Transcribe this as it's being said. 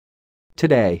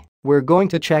Today, we're going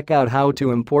to check out how to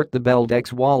import the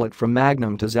Beldex wallet from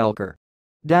Magnum to Zelcore.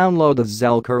 Download the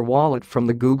Zelcore wallet from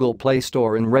the Google Play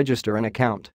Store and register an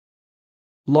account.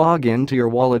 Log in to your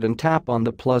wallet and tap on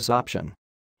the plus option.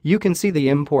 You can see the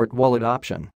import wallet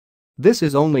option. This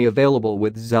is only available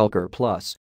with Zelcore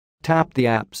Plus. Tap the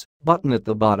Apps button at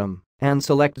the bottom and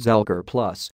select Zelcore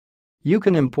Plus. You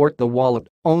can import the wallet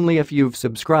only if you've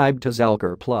subscribed to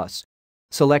Zelcore Plus.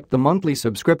 Select the monthly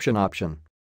subscription option.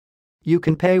 You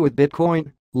can pay with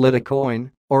Bitcoin,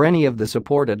 Litecoin, or any of the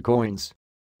supported coins.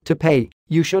 To pay,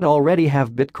 you should already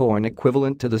have Bitcoin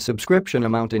equivalent to the subscription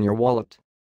amount in your wallet.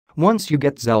 Once you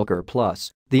get Zelcore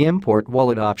Plus, the import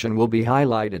wallet option will be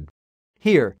highlighted.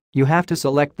 Here, you have to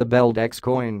select the Beldex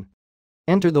coin.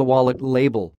 Enter the wallet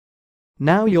label.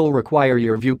 Now you'll require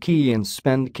your view key and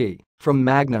spend key from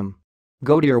Magnum.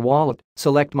 Go to your wallet,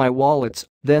 select My Wallets,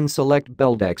 then select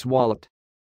Beldex wallet.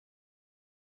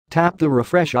 Tap the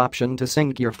refresh option to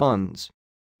sync your funds.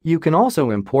 You can also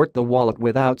import the wallet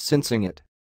without syncing it.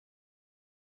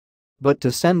 But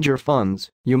to send your funds,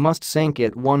 you must sync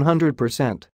it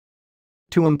 100%.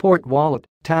 To import wallet,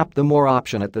 tap the More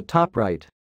option at the top right.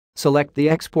 Select the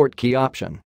Export Key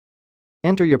option.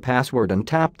 Enter your password and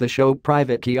tap the Show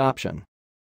Private Key option.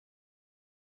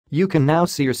 You can now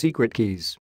see your secret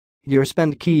keys. Your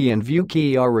spend key and view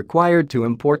key are required to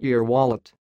import your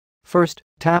wallet. First,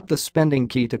 tap the spending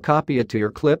key to copy it to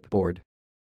your clipboard.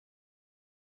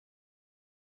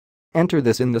 Enter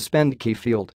this in the spend key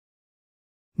field.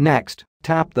 Next,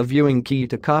 tap the viewing key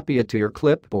to copy it to your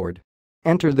clipboard.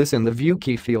 Enter this in the view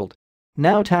key field.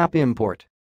 Now tap import.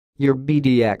 Your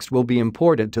BDX will be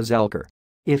imported to Zelcore.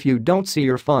 If you don't see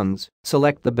your funds,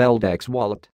 select the Beldex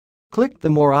wallet. Click the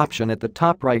More option at the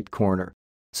top right corner.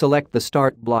 Select the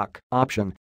Start Block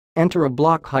option. Enter a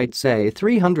block height, say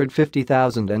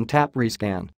 350,000, and tap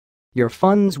Rescan. Your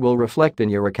funds will reflect in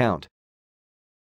your account.